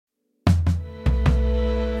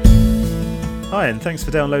Hi, and thanks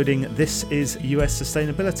for downloading This is US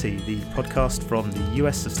Sustainability, the podcast from the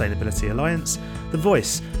US Sustainability Alliance, the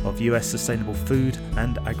voice of US sustainable food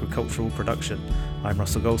and agricultural production. I'm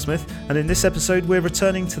Russell Goldsmith, and in this episode we're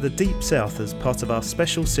returning to the Deep South as part of our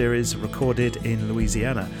special series recorded in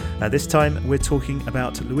Louisiana. This time we're talking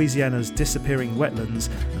about Louisiana's disappearing wetlands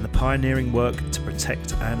and the pioneering work to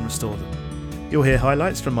protect and restore them. You'll hear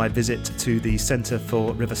highlights from my visit to the Center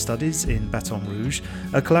for River Studies in Baton Rouge,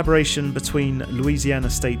 a collaboration between Louisiana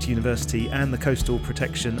State University and the Coastal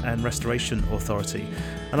Protection and Restoration Authority.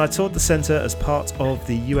 And I toured the center as part of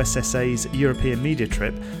the USSA's European media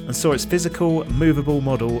trip and saw its physical, movable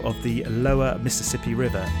model of the lower Mississippi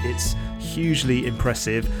River. It's hugely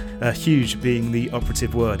impressive, huge being the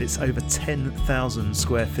operative word. It's over 10,000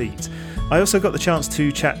 square feet. I also got the chance to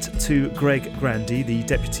chat to Greg Grandy, the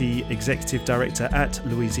Deputy Executive Director at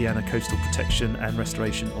Louisiana Coastal Protection and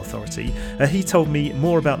Restoration Authority. He told me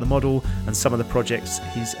more about the model and some of the projects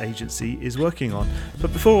his agency is working on.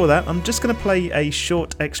 But before all that, I'm just going to play a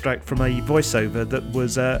short extract from a voiceover that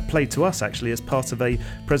was played to us actually as part of a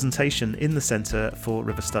presentation in the Center for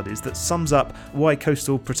River Studies that sums up why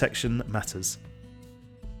coastal protection matters.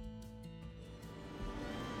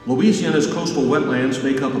 Louisiana's coastal wetlands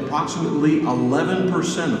make up approximately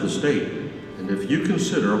 11% of the state, and if you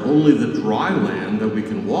consider only the dry land that we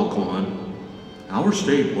can walk on, our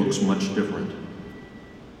state looks much different.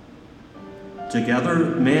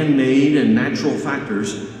 Together, man-made and natural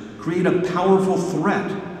factors create a powerful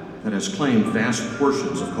threat that has claimed vast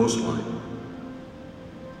portions of coastline.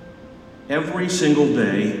 Every single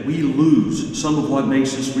day, we lose some of what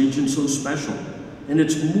makes this region so special, and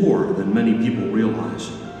it's more than many people realize.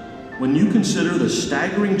 When you consider the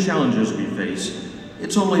staggering challenges we face,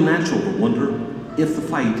 it's only natural to wonder if the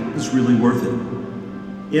fight is really worth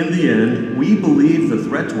it. In the end, we believe the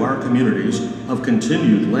threat to our communities of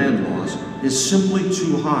continued land loss is simply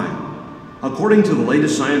too high. According to the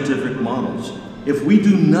latest scientific models, if we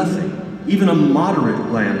do nothing, even a moderate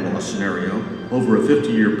land loss scenario over a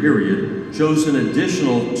 50-year period shows an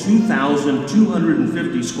additional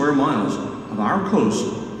 2,250 square miles of our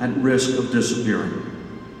coast at risk of disappearing.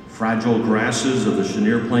 Fragile grasses of the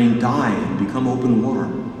Chenier Plain die and become open water.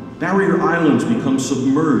 Barrier islands become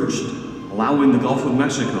submerged, allowing the Gulf of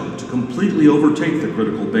Mexico to completely overtake the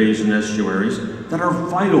critical bays and estuaries that are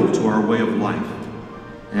vital to our way of life.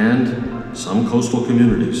 And some coastal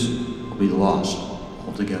communities will be lost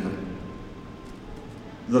altogether.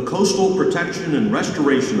 The Coastal Protection and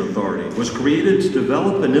Restoration Authority was created to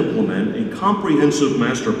develop and implement a comprehensive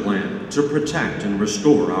master plan to protect and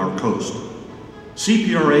restore our coast.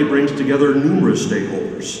 CPRA brings together numerous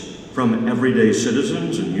stakeholders, from everyday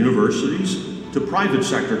citizens and universities to private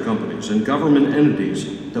sector companies and government entities,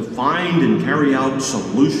 to find and carry out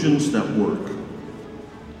solutions that work.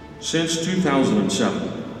 Since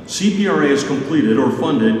 2007, CPRA has completed or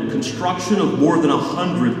funded construction of more than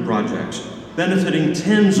 100 projects, benefiting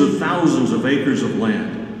tens of thousands of acres of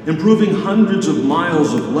land, improving hundreds of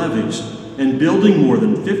miles of levees, and building more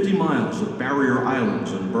than 50 miles of barrier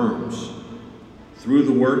islands and berms. Through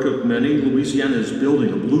the work of many, Louisiana is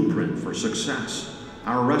building a blueprint for success.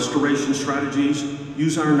 Our restoration strategies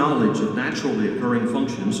use our knowledge of naturally occurring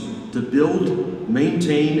functions to build,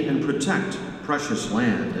 maintain, and protect precious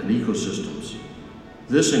land and ecosystems.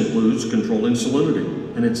 This includes controlling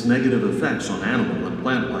salinity and its negative effects on animal and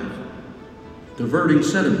plant life, diverting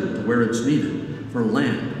sediment to where it's needed for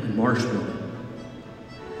land and marsh building.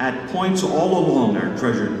 At points all along our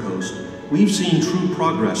treasured coast, we've seen true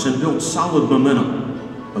progress and built solid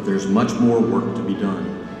momentum, but there's much more work to be done.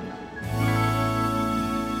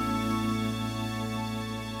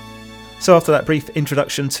 So after that brief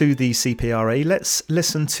introduction to the CPRA, let's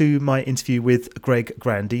listen to my interview with Greg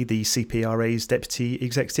Grandy, the CPRA's Deputy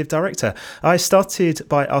Executive Director. I started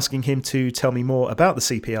by asking him to tell me more about the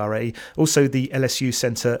CPRA, also the LSU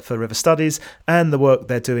Center for River Studies, and the work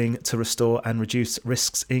they're doing to restore and reduce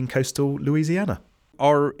risks in coastal Louisiana.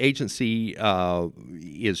 Our agency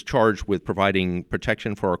is charged with providing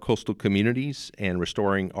protection for our coastal communities and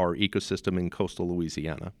restoring our ecosystem in coastal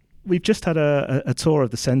Louisiana. We've just had a tour of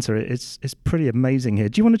the centre. It's pretty amazing here.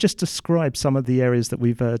 Do you want to just describe some of the areas that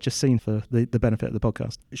we've just seen for the benefit of the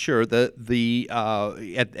podcast? Sure. At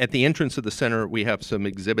the entrance of the center, we have some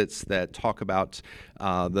exhibits that talk about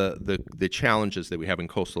the challenges that we have in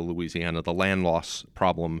coastal Louisiana, the land loss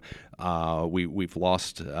problem. We've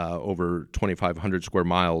lost over 2,500 square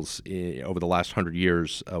miles over the last 100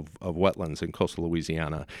 years of wetlands in coastal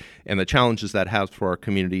Louisiana, and the challenges that has for our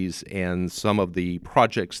communities and some of the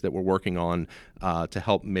projects that we're working on to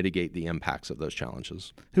help mitigate the impacts of those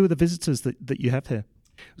challenges. Who are the visitors that you have here?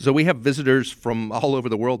 So we have visitors from all over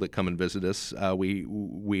the world that come and visit us.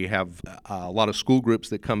 We have a lot of school groups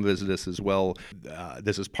that come visit us as well.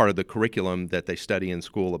 This is part of the curriculum that they study in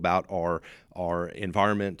school about our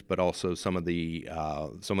environment, but also some of the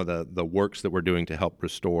works that we're doing to help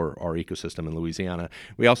restore our ecosystem in Louisiana.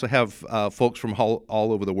 We also have folks from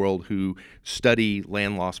all over the world who study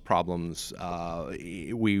land loss problems.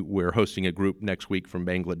 We're hosting a group next week from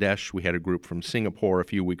Bangladesh. We had a group from Singapore a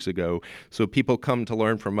few weeks ago. So people come to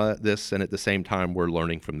learn from this, and at the same time, we're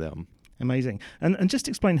learning from them. Amazing. And just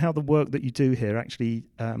explain how the work that you do here actually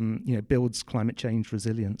builds climate change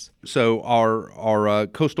resilience. So our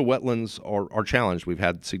coastal wetlands are challenged. We've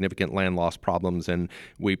had significant land loss problems, and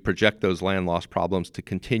we project those land loss problems to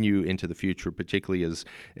continue into the future, particularly as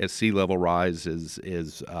sea level rise is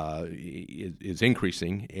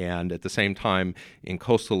increasing. And at the same time, in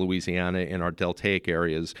coastal Louisiana, in our deltaic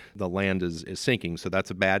areas, the land is sinking. So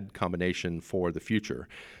that's a bad combination for the future.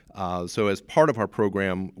 So as part of our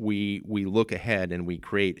program, we look ahead and we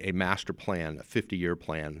create a master plan, a 50-year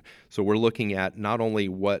plan. So we're looking at not only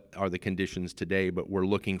what are the conditions today, but we're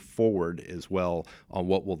looking forward as well on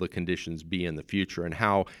what will the conditions be in the future and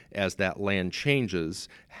how, as that land changes,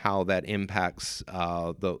 how that impacts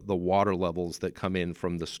the water levels that come in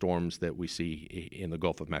from the storms that we see in the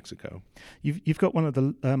Gulf of Mexico. You've got one of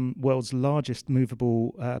the world's largest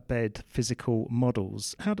movable bed physical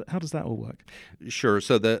models. How does that all work? Sure.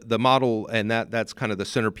 So the model, and that's kind of the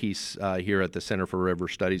centerpiece here at the Center for River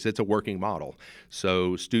Studies. It's a working model.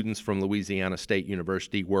 So students from Louisiana State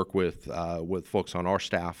University work with folks on our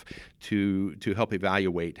staff to help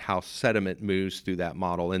evaluate how sediment moves through that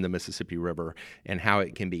model in the Mississippi River and how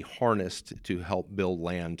it can be harnessed to help build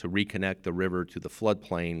land, to reconnect the river to the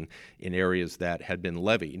floodplain in areas that had been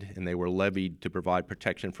leveed, and they were levied to provide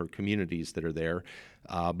protection for communities that are there.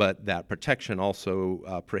 But that protection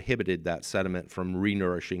also prohibited that sediment from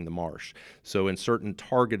renourishing the marsh. So in certain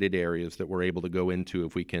targeted areas that we're able to go into,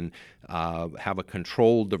 if we can have a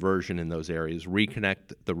controlled diversion in those areas,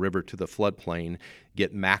 reconnect the river to the floodplain,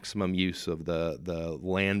 get maximum use of the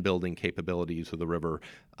land building capabilities of the river,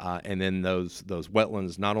 and then those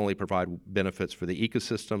wetlands not only provide benefits for the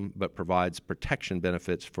ecosystem, but provides protection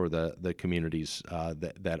benefits for the communities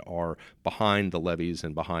that are behind the levees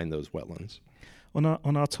and behind those wetlands. On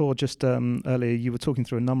our tour just earlier, you were talking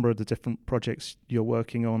through a number of the different projects you're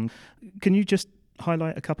working on. Can you just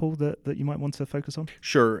highlight a couple that you might want to focus on?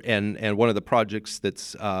 Sure, and one of the projects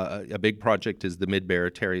that's a big project is the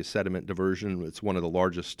Mid-Barataria sediment diversion. It's one of the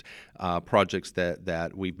largest projects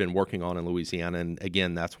that we've been working on in Louisiana, and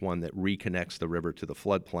again, that's one that reconnects the river to the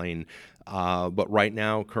floodplain. But right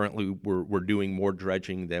now, currently, we're doing more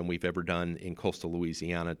dredging than we've ever done in coastal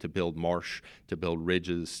Louisiana to build marsh, to build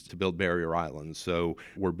ridges, to build barrier islands. So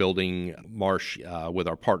we're building marsh with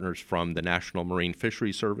our partners from the National Marine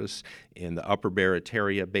Fisheries Service in the Upper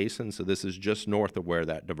Barataria Basin. So this is just north of where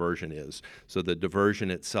that diversion is. So the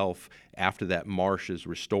diversion itself, after that marsh is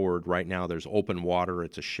restored, right now there's open water.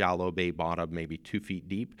 It's a shallow bay bottom, maybe 2 feet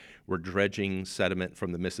deep. We're dredging sediment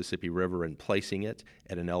from the Mississippi River and placing it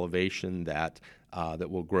at an elevation that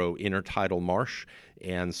will grow intertidal marsh.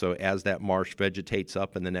 And so as that marsh vegetates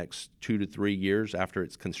up in the next 2 to 3 years after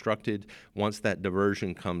it's constructed, once that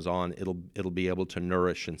diversion comes on, it'll be able to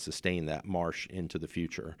nourish and sustain that marsh into the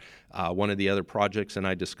future. One of the other projects, and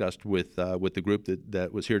I discussed with the group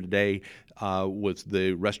that was here today, was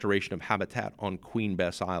the restoration of habitat on Queen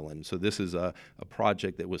Bess Island. So this is a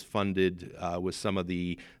project that was funded with some of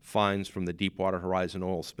the fines from the Deepwater Horizon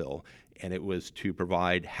oil spill. And it was to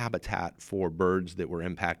provide habitat for birds that were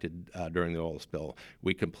impacted during the oil spill.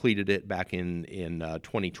 We completed it back in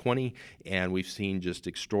 2020, and we've seen just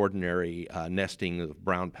extraordinary nesting of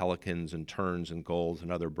brown pelicans and terns and gulls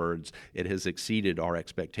and other birds. It has exceeded our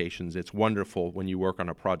expectations. It's wonderful when you work on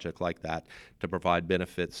a project like that to provide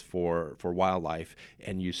benefits for wildlife,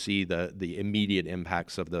 and you see the immediate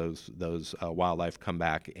impacts of those wildlife come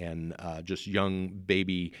back, and just young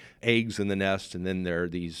baby eggs in the nest, and then there are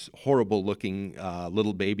these horrible-looking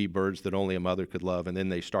little baby birds that only a mother could love, and then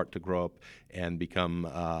they start to grow up and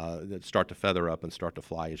start to feather up and start to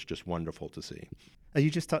fly. It's just wonderful to see.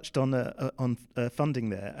 You just touched on funding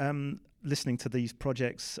there. Listening to these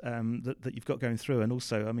projects that you've got going through, and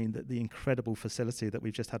also, I mean, the incredible facility that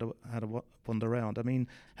we've just had a wander around. I mean,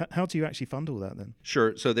 how do you actually fund all that then?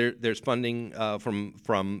 Sure. So there's funding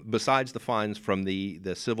from besides the fines from the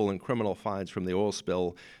civil and criminal fines from the oil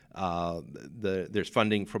spill. There's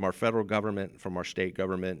funding from our federal government, from our state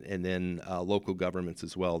government, and then local governments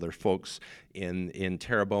as well. There's folks in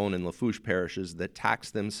Terrebonne and Lafourche parishes that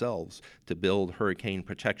tax themselves to build hurricane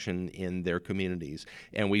protection in their communities.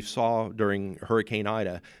 And we saw during Hurricane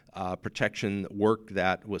Ida protection work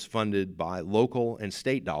that was funded by local and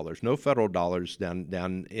state dollars, no federal dollars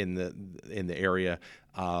down in the area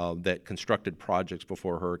that constructed projects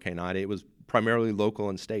before Hurricane Ida. It was primarily local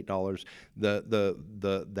and state dollars.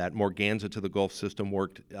 That Morganza to the Gulf system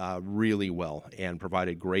worked really well and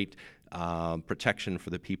provided great protection for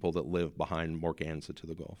the people that live behind Morganza to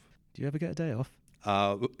the Gulf. Do you ever get a day off?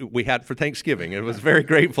 We had for Thanksgiving. I was very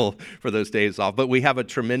grateful for those days off. But we have a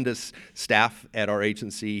tremendous staff at our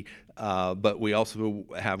agency, but we also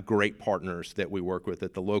have great partners that we work with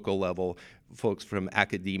at the local level, folks from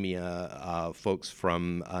academia, folks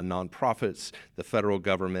from nonprofits, the federal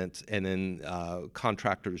government, and then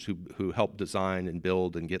contractors who help design and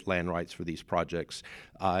build and get land rights for these projects.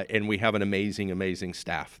 And we have an amazing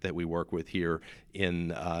staff that we work with here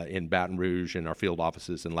in Baton Rouge, in our field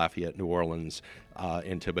offices in Lafayette, New Orleans,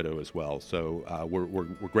 and Thibodaux as well. So we're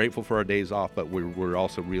grateful for our days off, but we're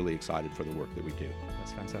also really excited for the work that we do.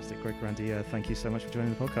 That's fantastic. Greg Grandy, thank you so much for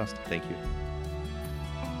joining the podcast. Thank you.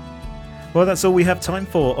 Well, that's all we have time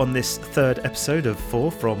for on this third episode of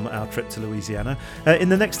 4 from our trip to Louisiana. In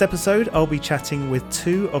the next episode, I'll be chatting with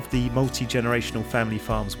 2 of the multi-generational family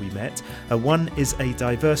farms we met. One is a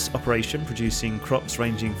diverse operation producing crops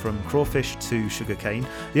ranging from crawfish to sugarcane.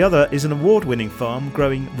 The other is an award-winning farm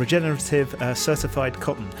growing regenerative certified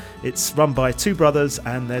cotton. It's run by 2 brothers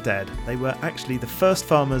and their dad. They were actually the first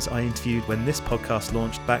farmers I interviewed when this podcast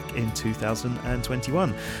launched back in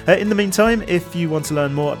 2021. In the meantime, if you want to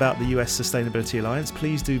learn more about the US Sustainability Alliance,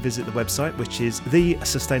 please do visit the website, which is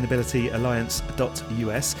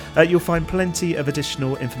thesustainabilityalliance.us. You'll find plenty of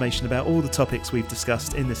additional information about all the topics we've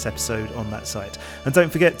discussed in this episode on that site. And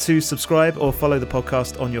don't forget to subscribe or follow the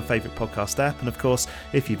podcast on your favourite podcast app. And of course,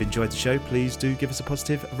 if you've enjoyed the show, please do give us a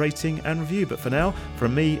positive rating and review. But for now,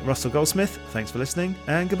 from me, Russell Goldsmith, thanks for listening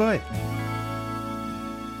and goodbye.